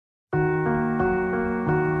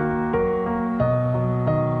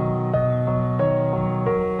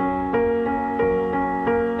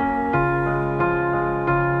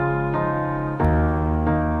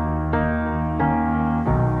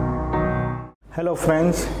Hello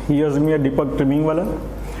friends, here's me Deepak Trimingwala,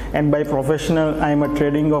 and by professional I am a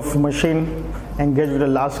trading of machine engaged with the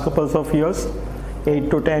last couple of years, 8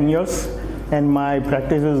 to 10 years, and my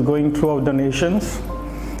practice is going throughout the nations.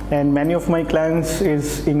 And many of my clients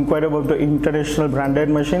is inquire about the international branded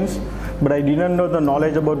machines, but I didn't know the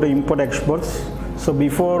knowledge about the import exports. So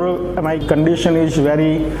before, my condition is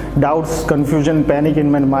very doubts, confusion, panic in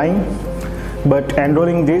my mind. But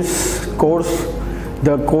enrolling this course,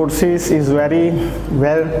 the courses is very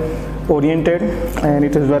well oriented and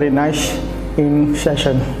it is very nice in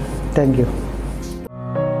session. Thank you.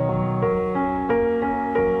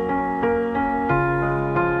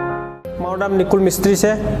 મારું નામ નિકુલ મિસ્ત્રી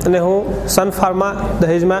છે અને હું Sun Pharma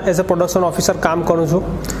દહેજમાં as a production officer કામ કરું છું.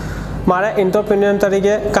 મારે entrepreneur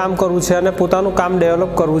તરીકે કામ કરવું છે અને પોતાનું કામ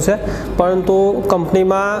ડેવલપ કરવું છે, પરંતુ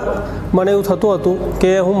કંપનીમાં મને એવું થતું હતું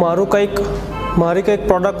કે હું મારી કંઈક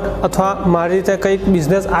પ્રોડક્ટ અથવા મારી રીતે કંઈક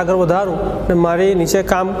બિઝનેસ આગળ વધારું અને મારી નીચે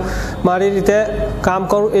મારી રીતે કામ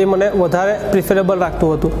કરું એ મને વધારે પ્રિફરેબલ લાગતું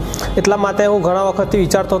હતું. એટલા માટે હું ઘણા વખતથી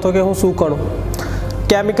વિચારતો હતો કે હું શું કરું.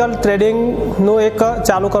 કેમિકલ ટ્રેડિંગનું એક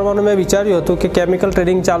ચાલુ કરવાનું મેં વિચાર્યું હતું કે કેમિકલ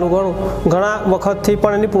ટ્રેડિંગ ચાલુ કરું. ઘણા વખતથી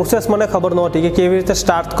પણ એની પ્રોસેસ મને ખબર નહોતી કે કેવી રીતે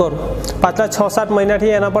સ્ટાર્ટ કરું. પાછલા 6-7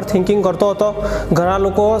 મહિનાથી એના પર થિંકિંગ કરતો હતો. ઘણા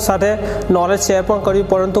લોકો સાથે નોલેજ શેર પણ કર્યું,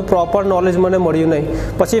 પરંતુ પ્રોપર નોલેજ મને મળ્યું નહીં.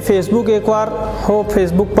 પછી એકવાર હું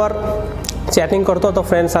ફેસબુક પર ચેટિંગ કરતો હતો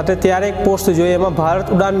ફ્રેન્ડ સાથે, ત્યારે એક પોસ્ટ જોઈ, એમાં ભારત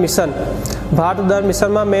ઉડાન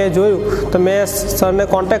મિશનમાં મેં જોયું તો મેં સરને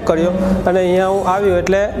કોન્ટેક્ટ કર્યો અને અહીંયા હું આવ્યો.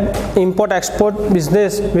 એટલે ઇમ્પોર્ટ એક્સપોર્ટ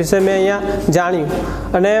બિઝનેસ વિશે મેં અહીંયા જાણ્યું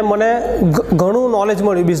અને મને ઘણું નોલેજ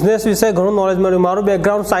મળ્યું, બિઝનેસ વિશે ઘણું નોલેજ મળ્યું. મારું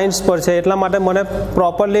બેકગ્રાઉન્ડ સાયન્સ પર છે, એટલા માટે મને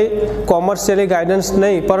પ્રોપરલી કોમર્શિયલી ગાઈડન્સ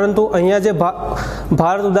નહીં, પરંતુ અહીંયા જે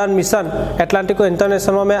ભારત ઉડાન મિશન એટલાન્ટિકો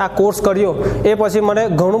ઇન્ટરનેશનલમાં મેં આ કોર્સ કર્યો એ પછી મને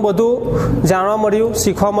ઘણું બધું જાણવા મળ્યું,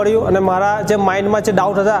 શીખવા મળ્યું અને મારા જે માઇન્ડમાં જે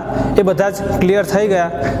ડાઉટ હતા એ બધા જ ક્લિયર થઈ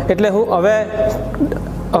ગયા. એટલે હું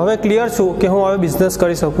હવે ક્લિયર છું કે હું હવે બિઝનેસ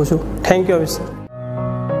કરી શકું છું. Thank you.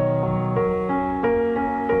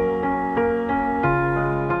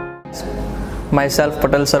 માયસેલ્ફ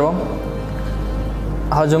પટેલ સર્વમ.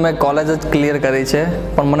 હજુ મેં કોલેજ જ ક્લિયર કરી છે,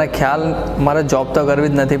 પણ મને ખ્યાલ મારે જોબ તો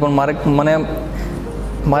કરવી જ નથી, પણ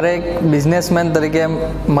મારે એક બિઝનેસમેન તરીકે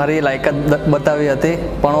મારી લાયકાત બતાવી હતી,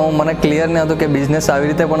 પણ મને ક્લિયર નહીં હતું કે બિઝનેસ આવી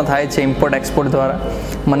રીતે પણ થાય છે ઇમ્પોર્ટ એક્સપોર્ટ દ્વારા.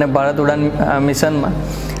 મને ભારત ઉડાન મિશનમાં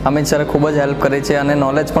અમિત સરે ખૂબ જ હેલ્પ કરી છે અને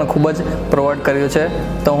નોલેજ પણ ખૂબ જ પ્રોવાઈડ કર્યું છે.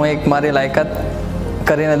 તો હું એક મારી લાયકાત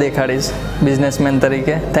કરીને દેખાડીશ બિઝનેસમેન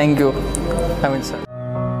તરીકે. Thank you Amit sir.